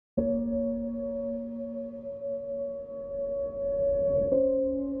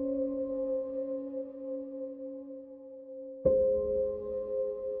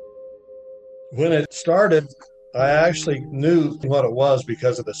When it started, I actually knew what it was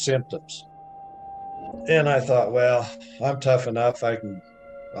because of the symptoms. And I thought, well, I'm tough enough. I can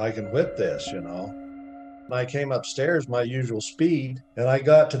whip this. I came upstairs my usual speed and I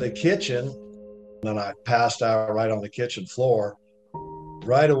got to the kitchen and I passed out right on the kitchen floor.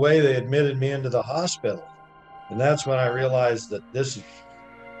 Right away, they admitted me into the hospital. And that's when I realized that this is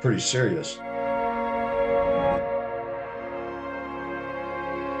pretty serious.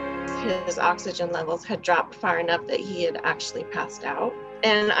 His oxygen levels had dropped far enough that he had actually passed out.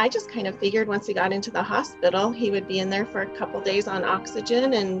 And I just kind of figured once he got into the hospital, he would be in there for a couple days on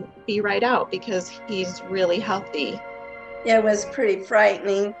oxygen and be right out because he's really healthy. It was pretty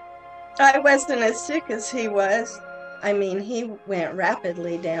frightening. I wasn't as sick as he was. I mean, he went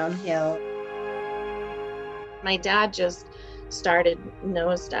rapidly downhill. My dad just started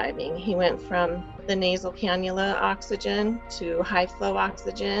nosediving. He went from the nasal cannula oxygen to high flow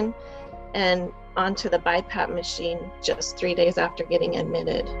oxygen and onto the BiPAP machine just 3 days after getting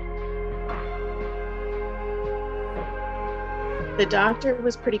admitted. The doctor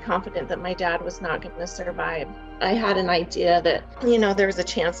was pretty confident that my dad was not going to survive. I had an idea that, there was a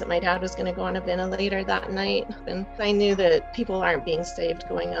chance that my dad was going to go on a ventilator that night. And I knew that people aren't being saved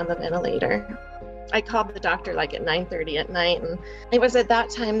going on the ventilator. I called the doctor like at 9:30 at night, and it was at that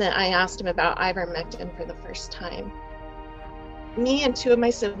time that I asked him about ivermectin for the first time. Me and two of my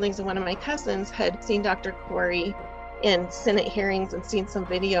siblings and one of my cousins had seen Dr. Corey in Senate hearings and seen some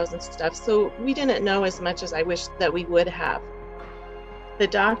videos and stuff, so we didn't know as much as I wish that we would have. The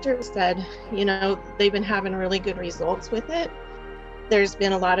doctor said, they've been having really good results with it. There's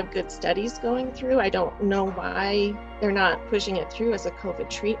been a lot of good studies going through. I don't know why they're not pushing it through as a COVID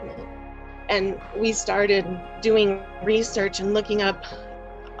treatment. And we started doing research and looking up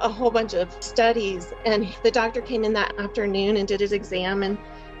a whole bunch of studies. And the doctor came in that afternoon and did his exam. And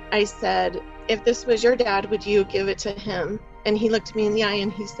I said, if this was your dad, would you give it to him? And he looked me in the eye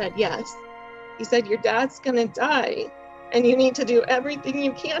and he said, yes. He said, your dad's going to die and you need to do everything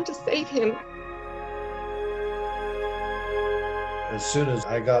you can to save him. As soon as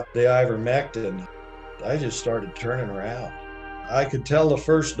I got the ivermectin, I just started turning around. I could tell the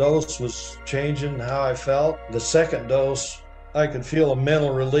first dose was changing how I felt. The second dose, I could feel a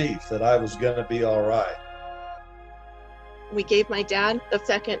mental relief that I was going to be all right. We gave my dad the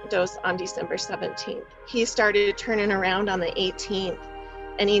second dose on December 17th. He started turning around on the 18th,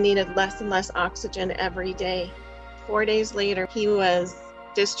 and he needed less and less oxygen every day. 4 days later, he was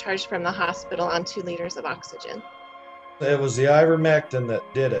discharged from the hospital on 2 liters of oxygen. It was the ivermectin that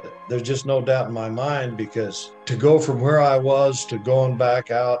did it. There's just no doubt in my mind, because to go from where I was to going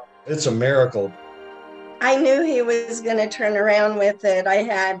back out, it's a miracle. I knew he was going to turn around with it. I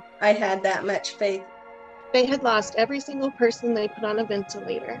had that much faith. They had lost every single person they put on a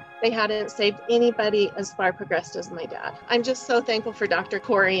ventilator. They hadn't saved anybody as far progressed as my dad. I'm just so thankful for Dr.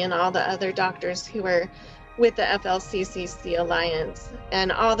 Corey and all the other doctors who were with the FLCCC Alliance and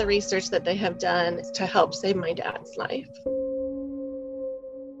all the research that they have done to help save my dad's life.